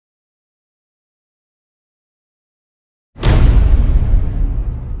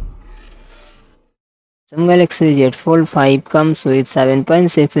Samsung Galaxy Z Fold 5 comes with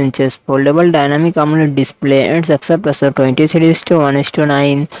 7.6 inches foldable dynamic AMOLED display and success ratio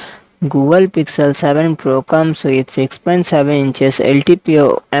 23:1:9. Google Pixel 7 Pro comes with 6.7 inches LTPO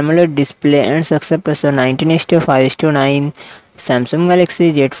AMOLED display and success ratio 19:5:9. Samsung Galaxy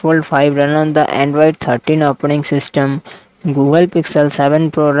Z Fold 5 run on the Android 13 operating system. Google Pixel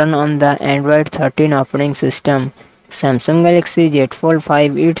 7 Pro run on the Android 13 operating system. Samsung Galaxy Z Fold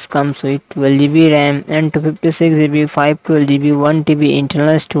 5 it comes with 12GB RAM and 256GB 512GB 1TB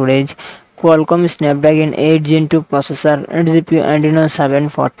internal storage. Qualcomm Snapdragon 8 Gen 2 processor and GPU Adreno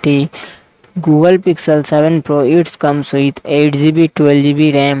 740. Google Pixel 7 Pro it comes with 8GB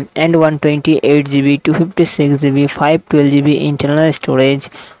 12GB RAM and 128GB 256GB 512GB internal storage.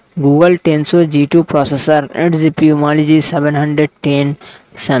 Google Tensor G2 processor and GPU Mali G710.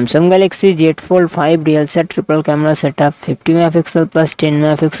 Samsung Galaxy Z Fold 5 real set triple camera setup 50 MP plus 10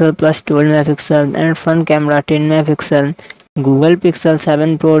 MP plus 12 MP and front camera 10 MP. Google Pixel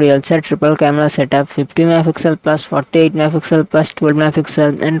 7 Pro real set triple camera setup 50 MP plus 48 MP plus 12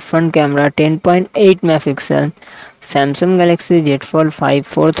 MP and front camera 10.8 MP. Samsung Galaxy Z Fold 5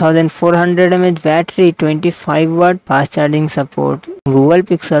 4400 mAh battery 25 watt fast charging support. Google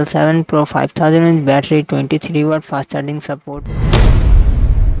Pixel 7 Pro 5000 mAh battery 23 watt fast charging support.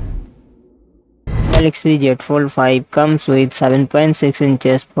 Galaxy Z Fold 5 comes with 7.6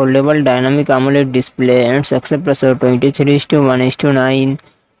 inches foldable dynamic AMOLED display and success ratio 23:1:9.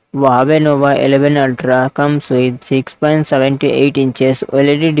 Huawei Nova 11 Ultra comes with 6.78 inches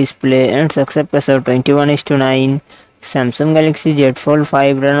OLED display and success ratio 21:9. Samsung Galaxy Z Fold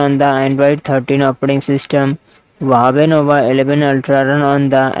 5 run on the Android 13 operating system. Huawei Nova 11 Ultra run on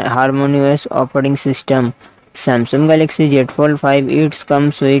the HarmonyOS operating system. Samsung Galaxy Z Fold 5 it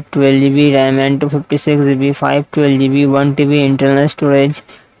comes with 12GB RAM and 256GB 512GB 1TB internal storage.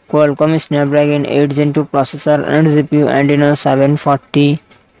 Qualcomm Snapdragon 8 Gen 2 processor and GPU Adreno 740.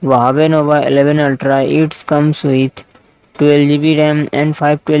 Huawei Nova 11 Ultra it comes with 12GB RAM and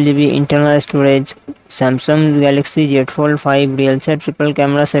 512GB internal storage. Samsung Galaxy Z Fold 5 real set triple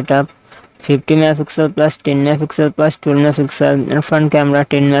camera setup 50 MP plus 10 MP plus 12 MP and front camera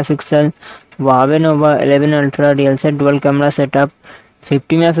 10 MP. Huawei Nova 11 Ultra real set dual camera setup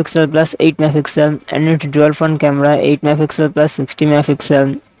 50 MP plus 8 MP and its dual front camera 8 MP plus 60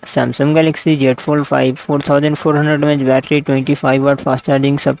 MP. Samsung Galaxy Z Fold 5 4400 mAh battery 25 watt fast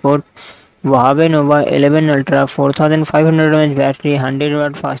charging support. Huawei Nova 11 Ultra 4500 mAh battery 100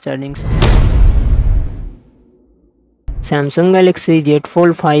 watt fast charging support. Samsung Galaxy Z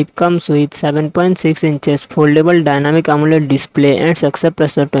Fold 5 comes with 7.6 inches foldable dynamic AMOLED display and success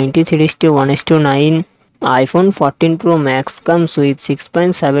ratio 23:1:9. iPhone 14 Pro Max comes with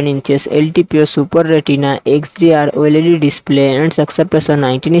 6.7 inches LTPO Super Retina XDR OLED display and success ratio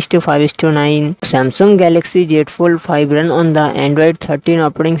 19:5:9. Samsung Galaxy Z Fold 5 run on the Android 13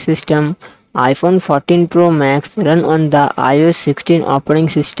 operating system. iPhone 14 Pro Max run on the iOS 16 operating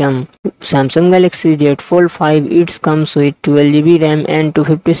system. Samsung Galaxy Z Fold 5 it comes with 12GB RAM and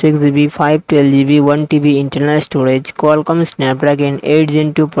 256GB 512GB 1TB internal storage. Qualcomm Snapdragon 8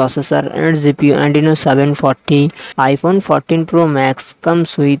 Gen 2 processor and GPU Adreno 740. iPhone 14 Pro Max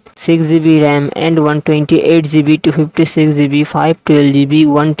comes with 6GB RAM and 128GB 256GB 512GB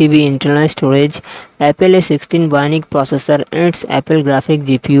 1TB internal storage. Apple A16 Bionic processor and its Apple graphic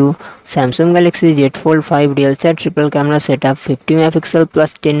GPU. Samsung Galaxy Z Fold 5 real set triple camera setup 50 MP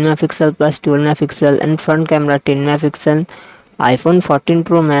plus 10 MP plus 12 MP and front camera 10 MP. iPhone 14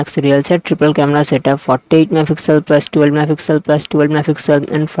 Pro Max real set triple camera setup 48 MP plus 12 MP plus 12 MP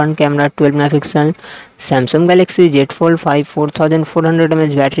and front camera 12 MP. Samsung Galaxy Z Fold 5 4400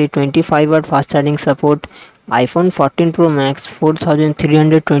 mAh battery 25 watt fast charging support. iPhone 14 Pro Max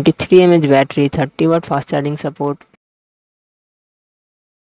 4323 mAh battery 30 watt fast charging support.